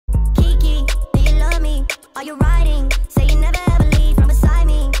Are you riding? Say you never ever leave from beside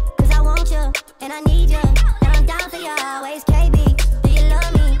me. Cause I want you, and I need you. And I'm down for you always, KB. Do you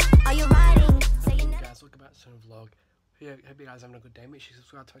love me? Are you riding? Say you never... Guys, welcome back to another vlog. Yeah, hope you guys are having a good day. Make sure you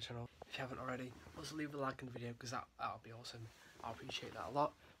subscribe to my channel if you haven't already. Also leave a like in the video because that'll be awesome. I appreciate that a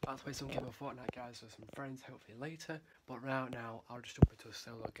lot. I'll play some game of Fortnite, guys, with some friends hopefully later. But right now I'll just jump into a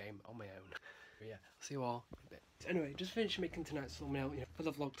solo game on my own. But yeah, I'll see you all in a bit. So anyway, just finished making tonight's thumbnail, for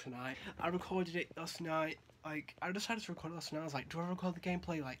the vlog tonight. I recorded it last night. Like, I decided to record it last night. I was like, do I record the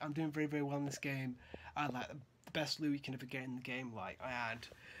gameplay? Like, I'm doing very, very well in this game. I had like the best loot you can ever get in the game. Like, I had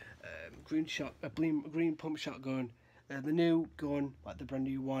green pump shotgun, the new gun, like the brand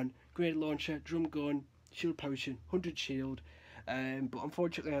new one, grenade launcher, drum gun, shield potion, 100 shield. But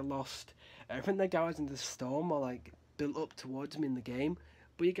unfortunately I lost. I think the guys in the storm are like built up towards me in the game.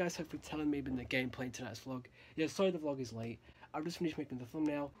 But you guys have been telling me in the gameplay in tonight's vlog. Yeah, sorry the vlog is late. I've just finished making the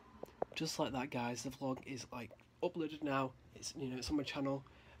thumbnail. Just like that, guys, the vlog is like uploaded now. It's it's on my channel.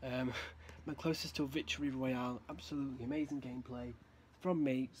 My closest to a victory royale. Absolutely amazing gameplay from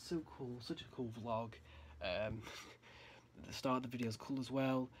me. So cool, such a cool vlog. The start of the video is cool as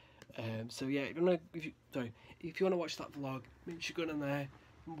well. So yeah, if you want to watch that vlog, make sure you go down there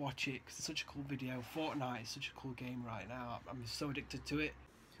and watch it because it's such a cool video. Fortnite is such a cool game right now. I'm so addicted to it.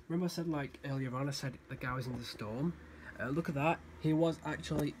 Remember I said like earlier on, I said the guy was in the storm. Look at that, he was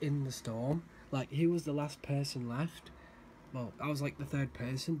actually in the storm. Like, he was the last person left. Well, I was like the third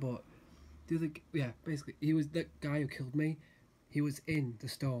person, but basically he was the guy who killed me. He was in the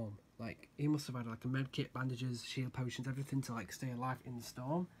storm. Like, he must have had like a med kit, bandages, shield potions, everything to like stay alive in the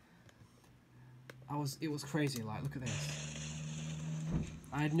storm. It was crazy. Like, look at this.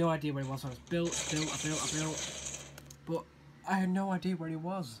 I had no idea where he was. I was built, but I had no idea where he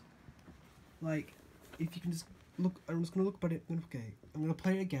was. Like, if you can just look, I'm just gonna look at it. Okay, I'm gonna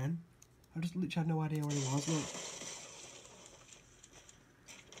play it again. I just literally had no idea where he was. Look,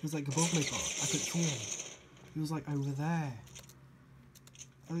 he was like above me, but I couldn't see him. He was like over there.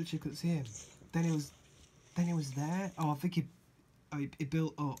 I literally couldn't see him. Then he was there. Oh, I think it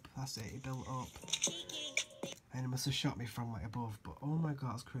built up. That's it. It built up. And it must have shot me from like above. But oh my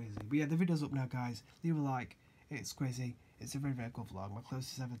god, that's crazy. But yeah, the video's up now, guys. Leave a like. It's crazy. It's a very, very good vlog. My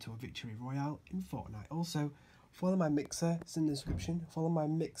closest ever to a victory royale in Fortnite. Also, follow my mixer. It's in the description. Follow my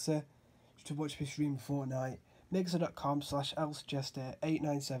mixer to watch me stream Fortnite.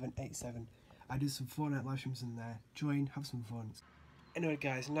 Mixer.com/lsuggester89787. I do some Fortnite live streams in there. Join, have some fun. Anyway,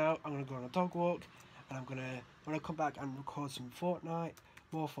 guys, now I'm gonna go on a dog walk, and when I come back and record some Fortnite,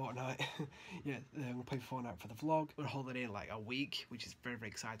 more Fortnite. Yeah, I'm gonna play Fortnite for the vlog. We're on holiday in like a week, which is very, very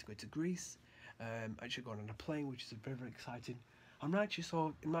exciting to go to Greece. Actually going on a plane, which is very, very exciting. I'm not actually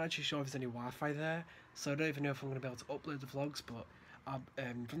sure if there's any Wi-Fi there, so I don't even know if I'm gonna be able to upload the vlogs. But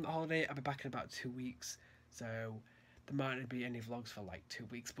from the holiday, I'll be back in about 2 weeks, so there might not be any vlogs for like 2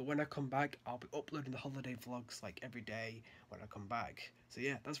 weeks. But when I come back, I'll be uploading the holiday vlogs like every day when I come back. So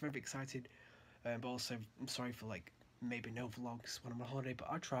yeah, that's very, very exciting. But also, I'm sorry for like maybe no vlogs when I'm on holiday,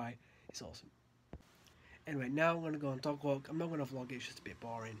 but I'll try. It's awesome. Anyway, now I'm gonna go on dog walk. I'm not gonna vlog it; it's just a bit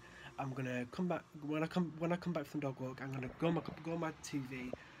boring. I'm gonna come back when I come back from dog walk. I'm gonna go on my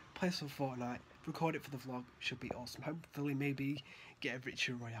TV, play some Fortnite, record it for the vlog. Should be awesome. Hopefully, maybe get a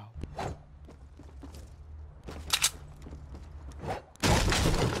victory royale.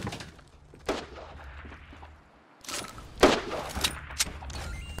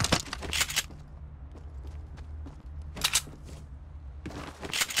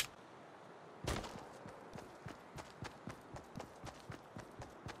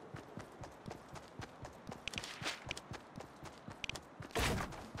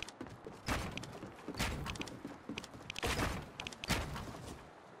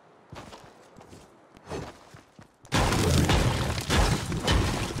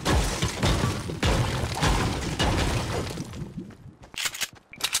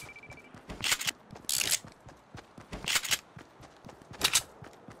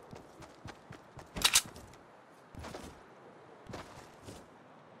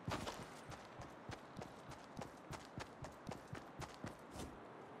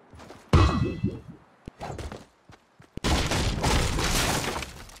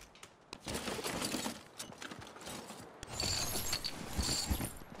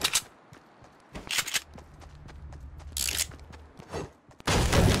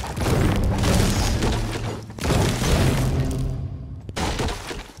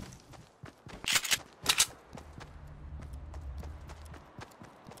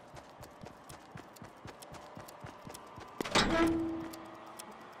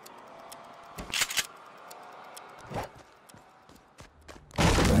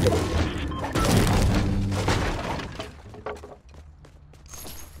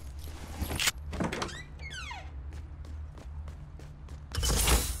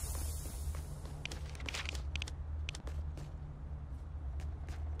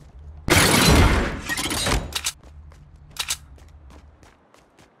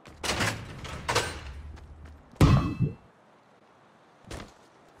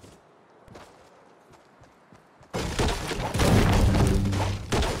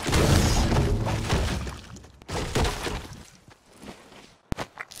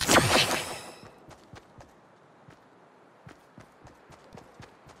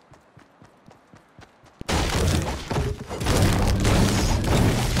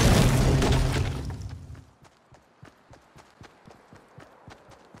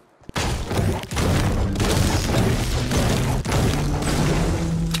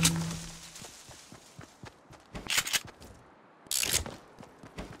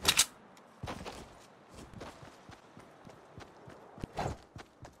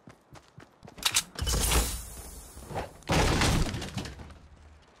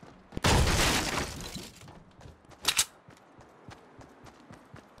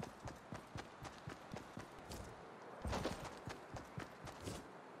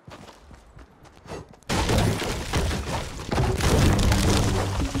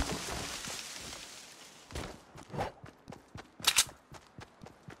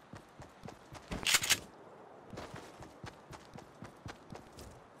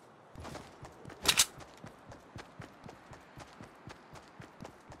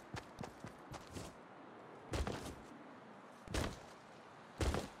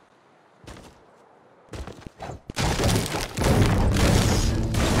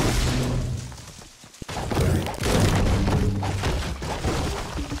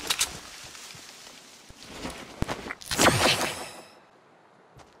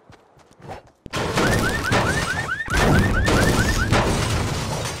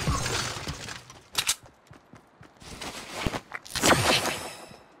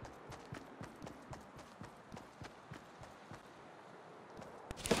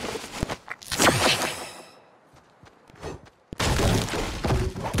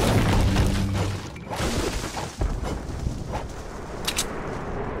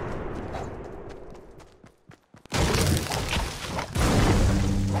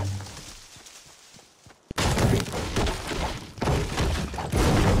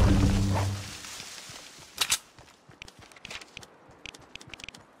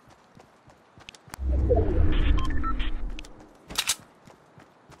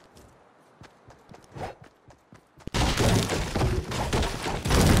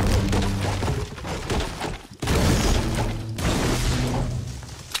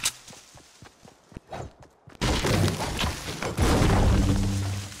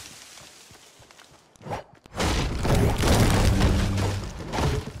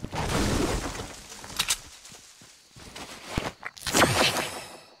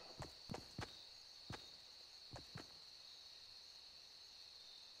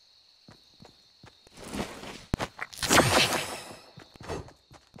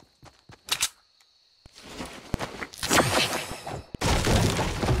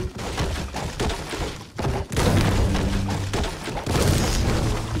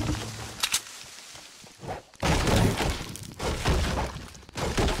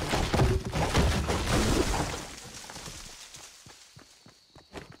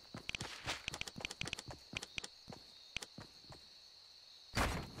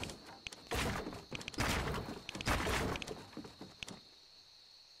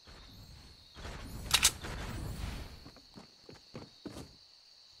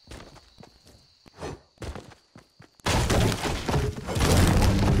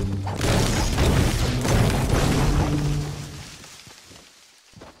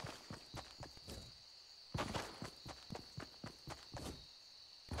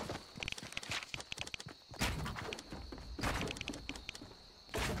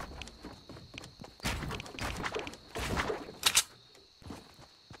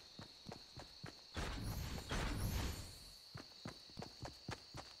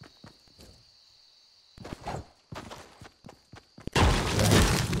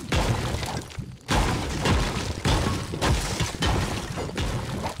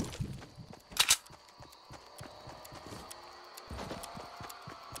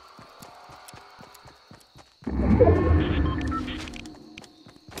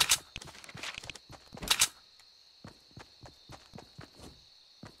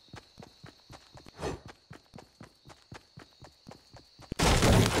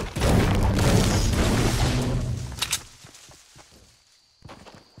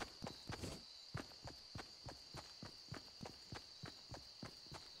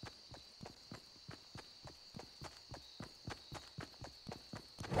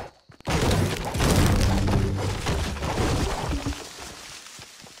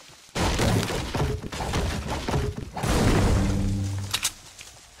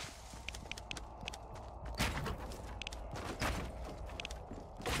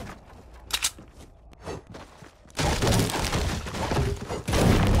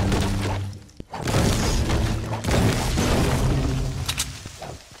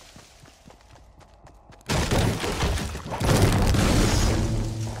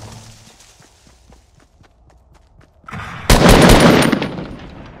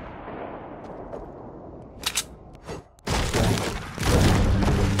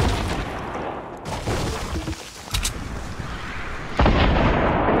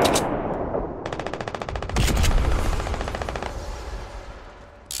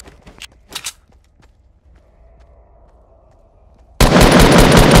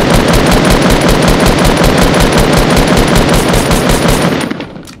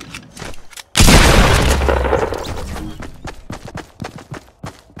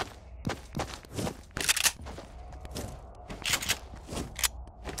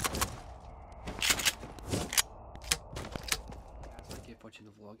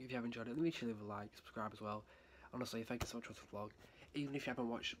 enjoyed it, leave a like, subscribe as well. Honestly, thank you so much for the vlog. Even if you haven't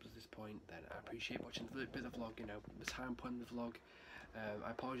watched up to this point, then I appreciate watching the bit of the vlog, you know, the time put in the vlog.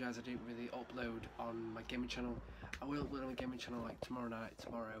 I apologise I didn't really upload on my gaming channel. I will upload on my gaming channel like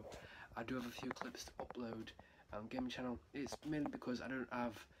tomorrow. I do have a few clips to upload on gaming channel. It's mainly because I don't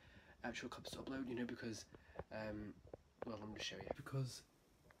have actual clips to upload, you know, because, well, let me just show you. Because,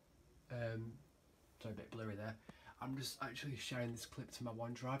 sorry, a bit blurry there. I'm just actually sharing this clip to my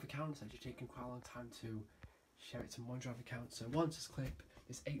OneDrive account. It's actually taken quite a long time to share it to my OneDrive account. So once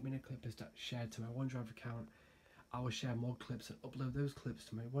this 8-minute clip is shared to my OneDrive account, I will share more clips and upload those clips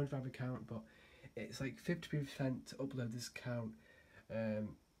to my OneDrive account. But it's like 50% to upload this account.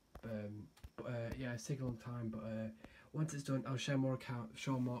 Yeah, it's taking a long time. But once it's done, I'll share more clips,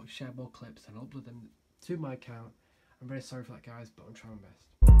 and I'll upload them to my account. I'm very sorry for that, guys, but I'm trying my best.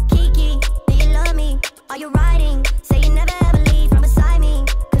 Kiki, do you love me? Are you riding?